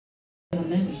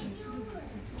maternelle.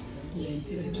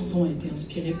 Et cette chanson a été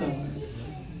inspirée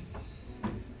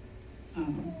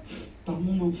par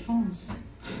mon enfance.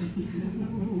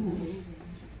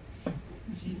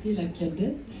 J'ai été la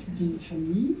cadette d'une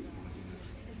famille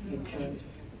avec une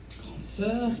grande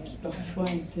sœur qui parfois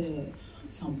était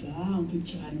sympa, un peu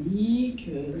tyrannique.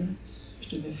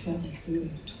 Je devais faire un peu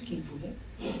tout ce qu'elle voulait.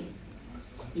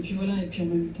 Et puis voilà, et puis en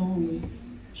même temps,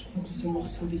 je crois que ce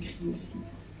morceau décrit aussi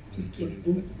tout ce qui est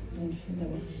beau dans le fait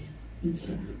d'avoir une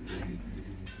sœur,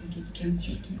 quelqu'un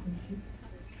sur qui compter.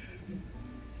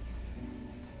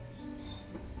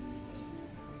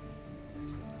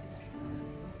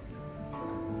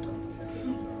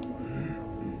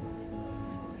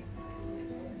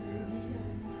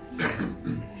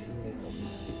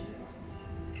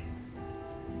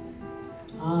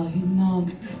 I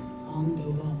knocked on the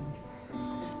wall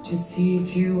to see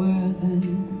if you were there,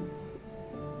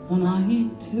 and I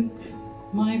took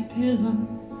my pillow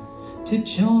to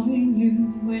join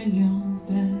you in your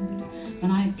bed,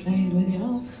 and I played with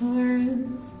your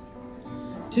cards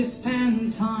to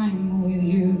spend time with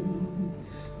you,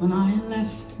 and I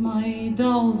left my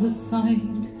dolls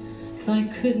aside 'cause I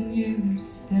couldn't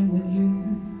use them with you,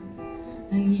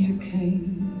 and you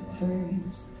came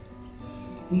first.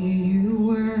 You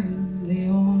were the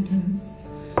oldest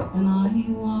and I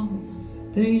was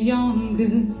the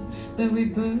youngest, but we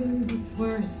both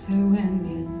were so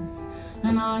envious.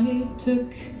 And I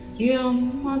took your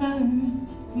mother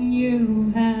and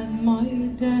you had my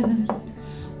dad.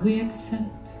 We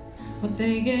accept what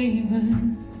they gave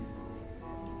us,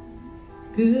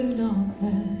 good or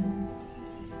bad.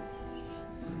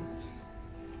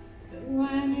 But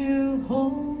when you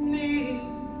hold me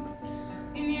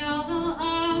in your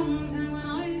arms, and when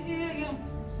I hear your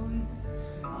voice,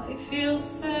 I feel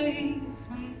safe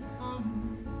and calm.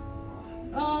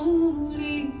 All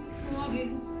these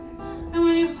worries, and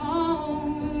when you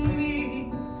hold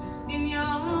me in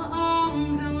your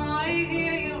arms, and when I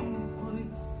hear your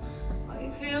voice, I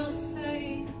feel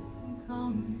safe and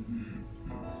calm.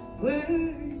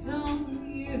 Words are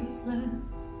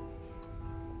useless,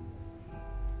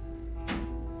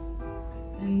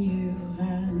 and you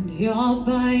had your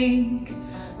bike,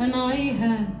 and I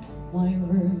had my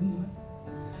room,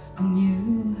 and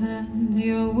you had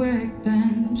your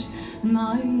workbench, and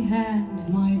I had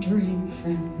my dream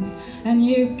friends, and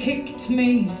you kicked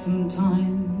me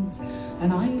sometimes,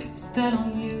 and I spat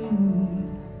on you.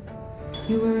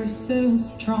 You were so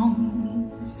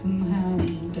strong somehow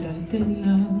that I didn't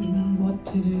know what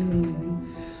to do,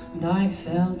 and I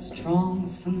felt strong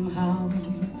somehow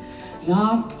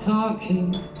not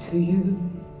talking to you,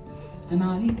 and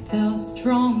I felt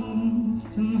strong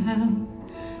somehow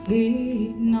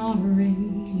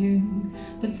ignoring you.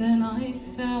 But then I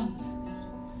felt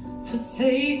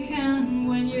forsaken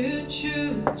when you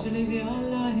choose to live your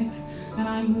life, and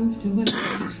I moved away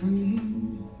from you,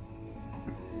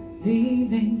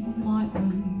 leaving my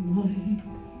own life.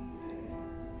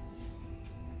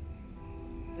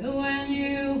 But when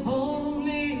you hold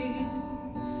me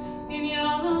in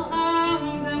your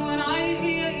arms, and when I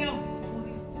hear your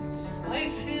voice, I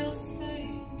feel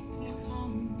safe and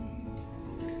calm.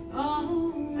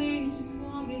 All these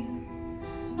worries,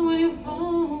 and when you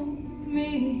hold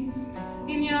me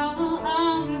in your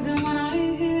arms, and when I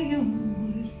hear your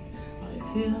voice,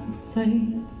 I feel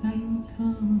safe and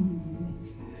calm.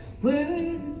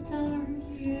 Words are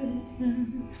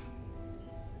useless.